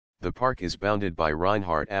The park is bounded by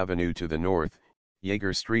Reinhardt Avenue to the north,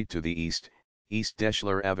 Jaeger Street to the east, East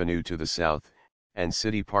Deschler Avenue to the south, and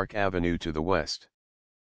City Park Avenue to the west.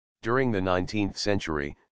 During the 19th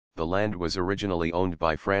century, the land was originally owned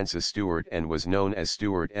by Francis Stewart and was known as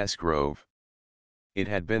Stewart's Grove. It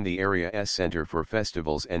had been the area's center for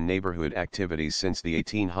festivals and neighborhood activities since the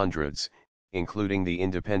 1800s, including the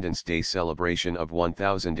Independence Day celebration of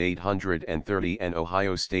 1830 and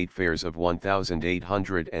Ohio State Fairs of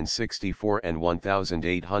 1864 and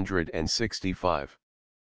 1865.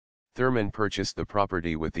 Thurman purchased the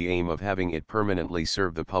property with the aim of having it permanently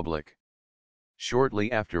serve the public.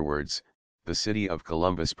 Shortly afterwards, the city of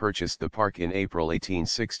Columbus purchased the park in April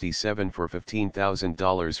 1867 for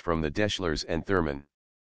 $15,000 from the Deschlers and Thurman.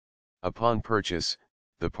 Upon purchase,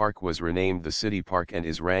 the park was renamed the City Park and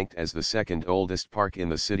is ranked as the second oldest park in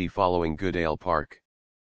the city following Goodale Park.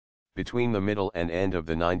 Between the middle and end of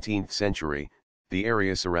the 19th century, the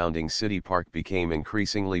area surrounding City Park became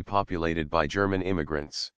increasingly populated by German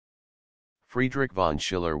immigrants. Friedrich von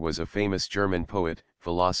Schiller was a famous German poet,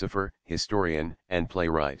 philosopher, historian, and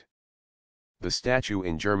playwright. The statue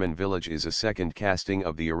in German Village is a second casting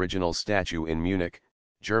of the original statue in Munich,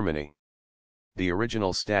 Germany. The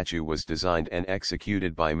original statue was designed and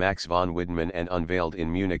executed by Max von Widmann and unveiled in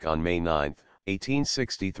Munich on May 9,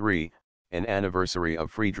 1863, an anniversary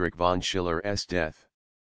of Friedrich von Schiller's death.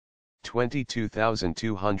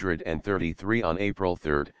 22,233 on April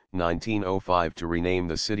 3, 1905 to rename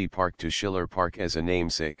the city park to Schiller Park as a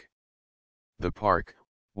namesake. The park,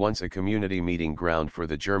 once a community meeting ground for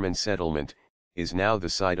the German settlement, is now the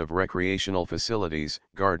site of recreational facilities,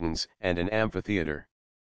 gardens, and an amphitheater.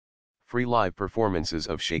 Free live performances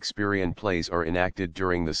of Shakespearean plays are enacted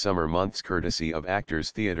during the summer months courtesy of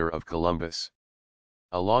Actors Theatre of Columbus.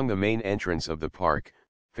 Along the main entrance of the park,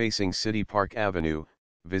 facing City Park Avenue,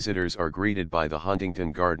 visitors are greeted by the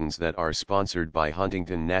Huntington Gardens that are sponsored by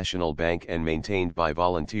Huntington National Bank and maintained by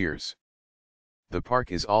volunteers. The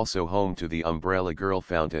park is also home to the Umbrella Girl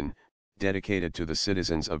Fountain, dedicated to the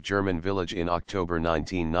citizens of German Village in October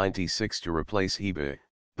 1996 to replace Hebe,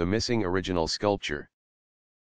 the missing original sculpture.